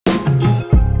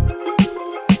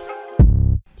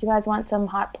Do you guys want some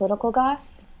hot political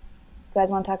goss? You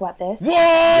guys want to talk about this? Whoa!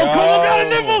 Cuomo got a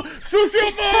nipple! Sucio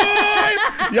boy!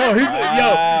 Yo,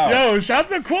 yo, shout out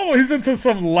to Cuomo. He's into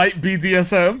some light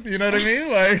BDSM. You know what I mean?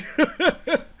 Like,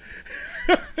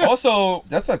 also,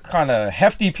 that's a kind of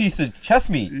hefty piece of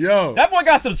chest meat. Yo. That boy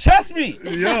got some chest meat.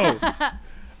 Yo.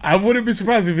 I wouldn't be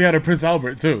surprised if he had a Prince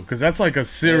Albert, too. Because that's like a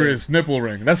serious nipple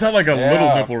ring. That's not like a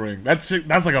little nipple ring. That's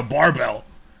like a barbell.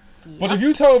 But if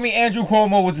you told me Andrew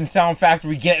Cuomo was in Sound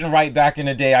Factory getting right back in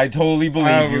the day, I totally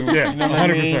believe you. Yeah, you know what 100%.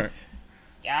 I mean?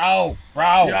 Yo,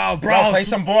 bro. Yo, bro. Play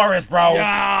some Boris, bro.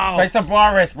 Yo. Play some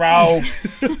Boris, bro.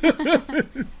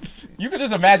 You could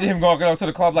just imagine him going up to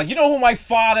the club like, you know who my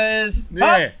father is? Yeah.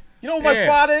 Huh? You know who my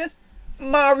father is?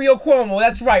 Mario Cuomo.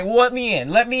 That's right. Let me in.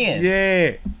 Let me in.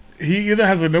 Yeah. He either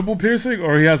has a nipple piercing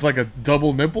or he has like a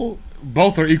double nipple.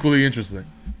 Both are equally interesting.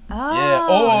 Oh. Yeah,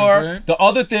 or the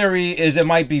other theory is it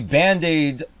might be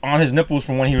Band-Aids on his nipples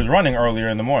from when he was running earlier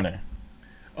in the morning.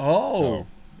 Oh.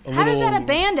 So, how does that a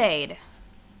Band-Aid?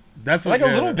 That's like a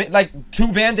little bit, like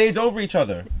 2 Band-Aids over each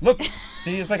other. Look,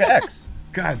 see, it's like an X.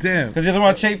 God damn. Because he doesn't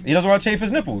want to chafe. He doesn't want to chafe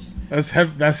his nipples.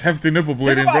 That's hefty nipple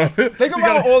bleeding, bro. Think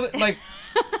about all the, like.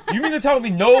 You mean to tell me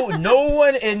no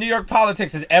one in New York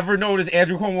politics has ever noticed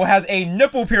Andrew Cuomo has a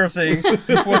nipple piercing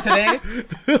before today?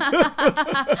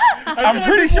 I'm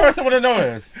pretty sure someone will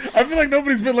notice. I feel like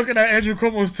nobody's been looking at Andrew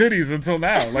Cuomo's titties until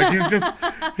now. Like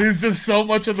he's just so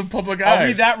much in the public eye. Are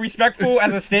we that respectful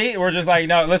as a state? We're just like,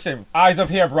 no, listen, eyes up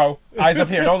here, bro. Eyes up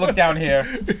here. Don't look down here.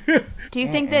 Do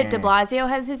you think that de Blasio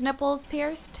has his nipples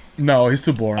pierced? No, he's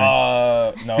too boring.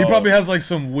 No. He probably has like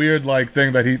some weird like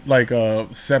thing that he like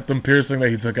septum piercing that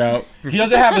he took out. He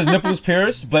doesn't have his nipples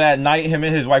pierced, but at night him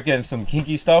and his wife getting some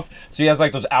kinky stuff. So he has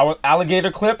like those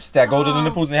alligator clips that go to the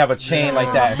nipples and they have a chain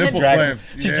like that. Nipple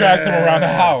clamps. She drags him around the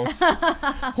house.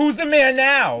 Who's the man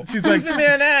now? She's Who's like, the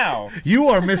man now? You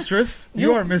are mistress.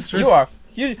 You are mistress. You are.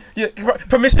 You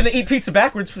permission to eat pizza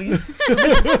backwards, please.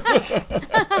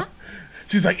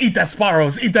 She's like, eat that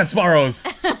Sparrows. Eat that Sparrows.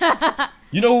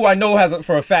 You know who I know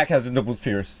for a fact has his nipples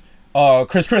pierced?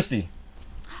 Chris Christie.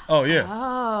 Oh yeah.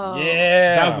 Oh.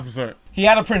 Yeah. 1000%. He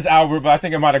had a Prince Albert, but I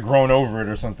think it might have grown over it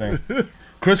or something.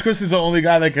 Chris Christie's the only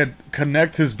guy that could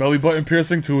connect his belly button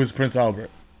piercing to his Prince Albert.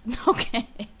 Okay.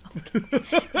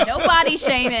 No body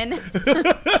shaming.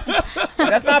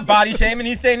 That's not body shaming.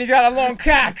 He's saying he's got a long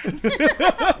cock.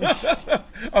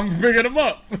 I'm bigging him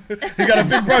up. He got a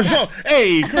big brajol.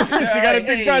 Hey, Chris Christie got a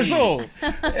big brajol.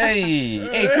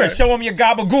 Hey, Chris, show him your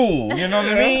gabagool. You know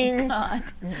what I mean? God.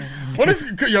 What is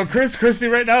Chris Christie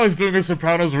right now is doing a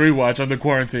Sopranos rewatch on the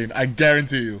quarantine. I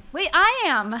guarantee you. Wait, I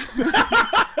am.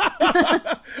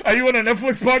 Are you in a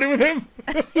Netflix party with him?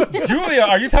 Julia,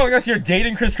 are you telling us you're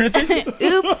dating Chris Christie?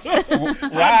 Oops.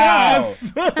 Wow.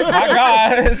 My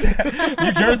guys.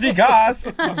 New Jersey goss.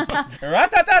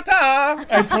 Ra-ta-ta-ta.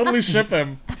 I totally ship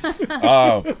him.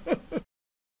 Oh.